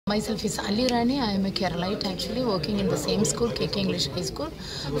Myself is Alli Rani. I am a Keralite actually working in the same school, KK English High School,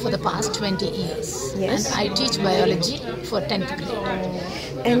 for the past 20 years. Yes. And I teach biology for 10th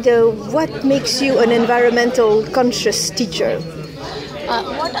grade. And what makes you an environmental conscious teacher?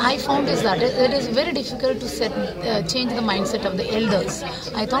 What I found is that it is very difficult to change the mindset of the elders.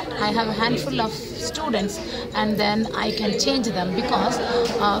 I thought I have a handful of students and then I can change them because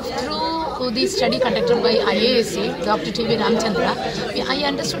through the study conducted by IASC, Dr. T.V. Ramchandra, I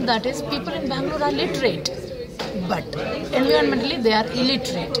understood that is people in Bangalore are literate, but environmentally they are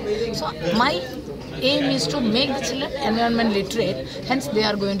illiterate. So my aim is to make the children environment literate, hence they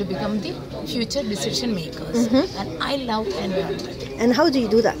are going to become the future decision makers. And I love environment. And how do you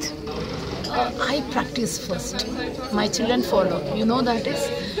do that? I practice first. My children follow. You know that is,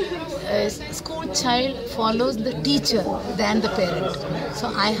 a school child follows the teacher than the parent. So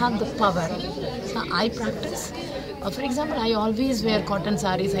I have the power. So I practice. For example, I always wear cotton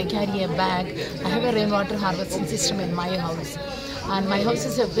sarees. I carry a bag. I have a rainwater harvesting system in my house. And my house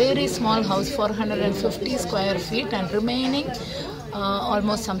is a very small house, 450 square feet, and remaining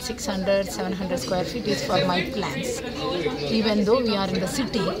almost some 600, 700 square feet is for my plants. Even though we are in the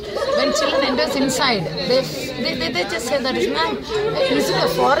city, when children enters inside, they just say that, ma'am, is it a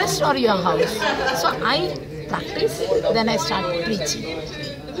forest or your house? So I practice, then I start preaching.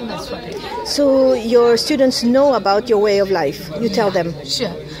 That's what I do. So your students know about your way of life. You tell them.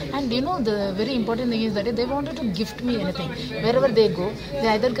 Sure. And you know, the very important thing is that they wanted to gift me anything. Wherever they go, they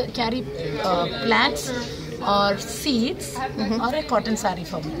either carry plants or seeds or a cotton saree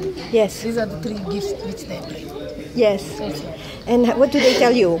for me. Yes. These are the three gifts which they bring. Yes. And what do they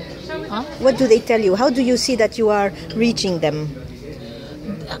tell you? Huh? What do they tell you? How do you see that you are reaching them?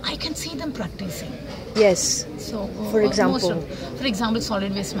 I can see them practicing. Yes. So, for example? For example,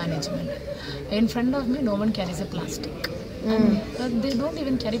 solid waste management. In front of me, no one carries a plastic. And they don't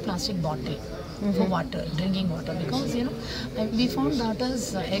even carry plastic bottle for water, drinking water, because you know we found that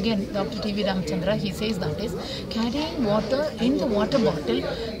is again Dr. T.V. Ramchandra, he says that is carrying water in the water bottle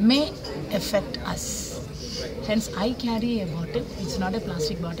may affect us. Hence I carry a bottle, it's not a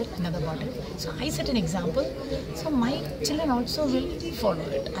plastic bottle, another bottle. So I set an example, so my children also will follow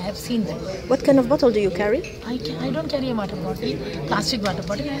it. I have seen them. What kind of bottle do you carry? I don't carry a water bottle, plastic water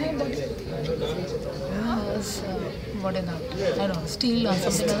bottle, I have a bottle. What is that? I don't know, steel or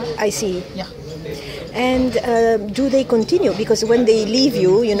something like that. I see. Yeah. And do they continue? Because when they leave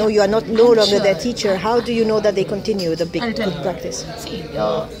you, you know, you are no longer their teacher. How do you know that they continue the good practice? See,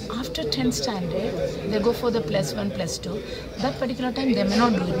 after 10th standard, they go for the +1, +2. That particular time, they may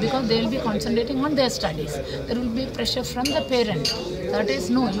not do it because they will be concentrating on their studies. There will be pressure from the parent. That is,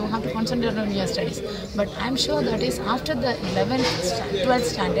 no, you have to concentrate on your studies. But I'm sure that is after the 11th, 12th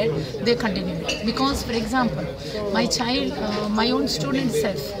standard, they continue it. Because, for example, my child, my own student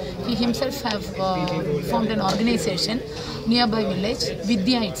self, he himself have formed an organization nearby village,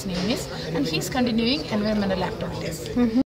 Vidya its name is, and he's continuing environmental activities.